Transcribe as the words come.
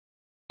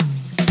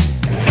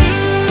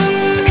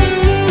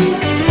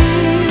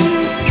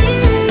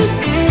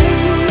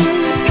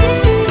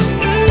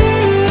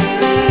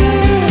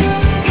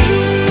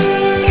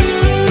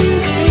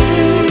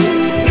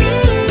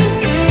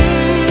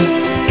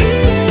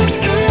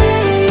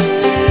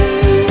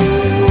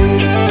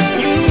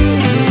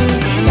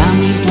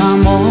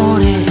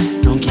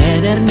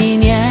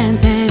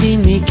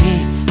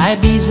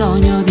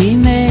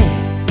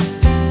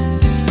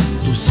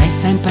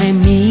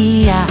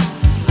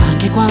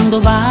quando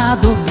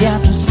vado via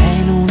tu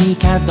sei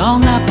l'unica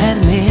donna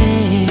per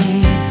me.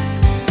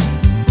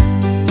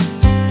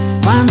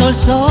 Quando il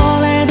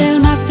sole del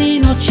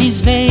mattino ci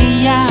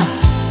sveglia,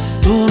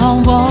 tu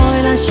non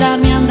vuoi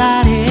lasciarmi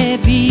andare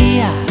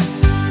via.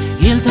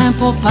 Il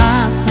tempo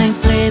passa in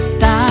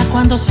fretta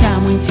quando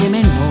siamo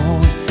insieme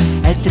noi.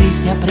 È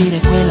triste aprire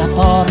quella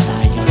porta,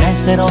 io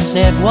resterò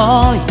se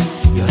vuoi,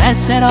 io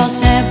resterò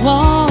se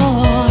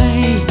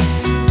vuoi.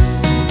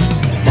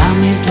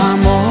 Dammi il tuo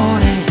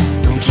amore,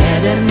 non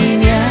chiedermi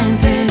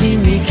niente,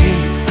 dimmi che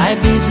hai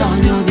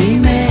bisogno di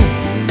me.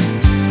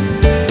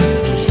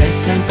 Tu sei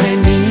sempre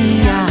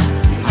mia,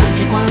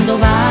 anche quando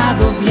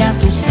vado via,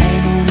 tu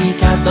sei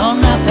l'unica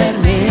donna per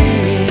me.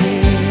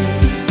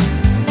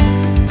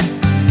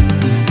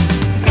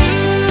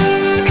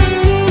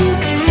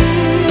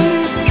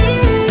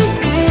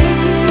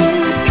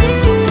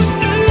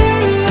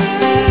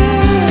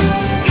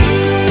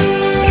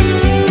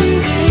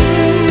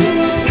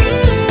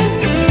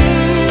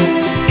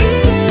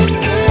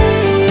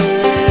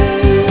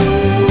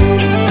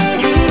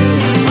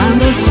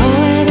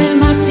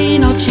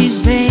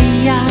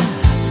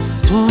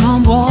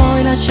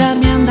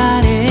 Lasciarmi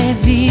andare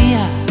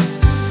via,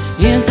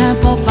 il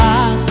tempo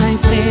passa in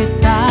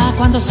fretta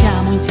quando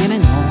siamo insieme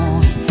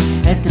noi.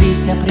 È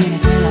triste aprire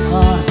quella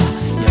porta,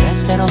 io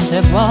resterò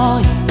se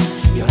vuoi,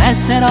 io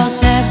resterò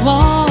se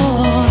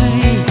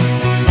vuoi.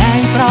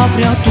 Sei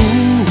proprio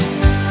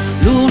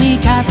tu,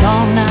 l'unica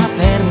donna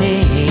per me,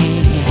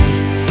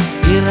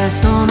 il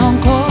resto non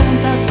conta.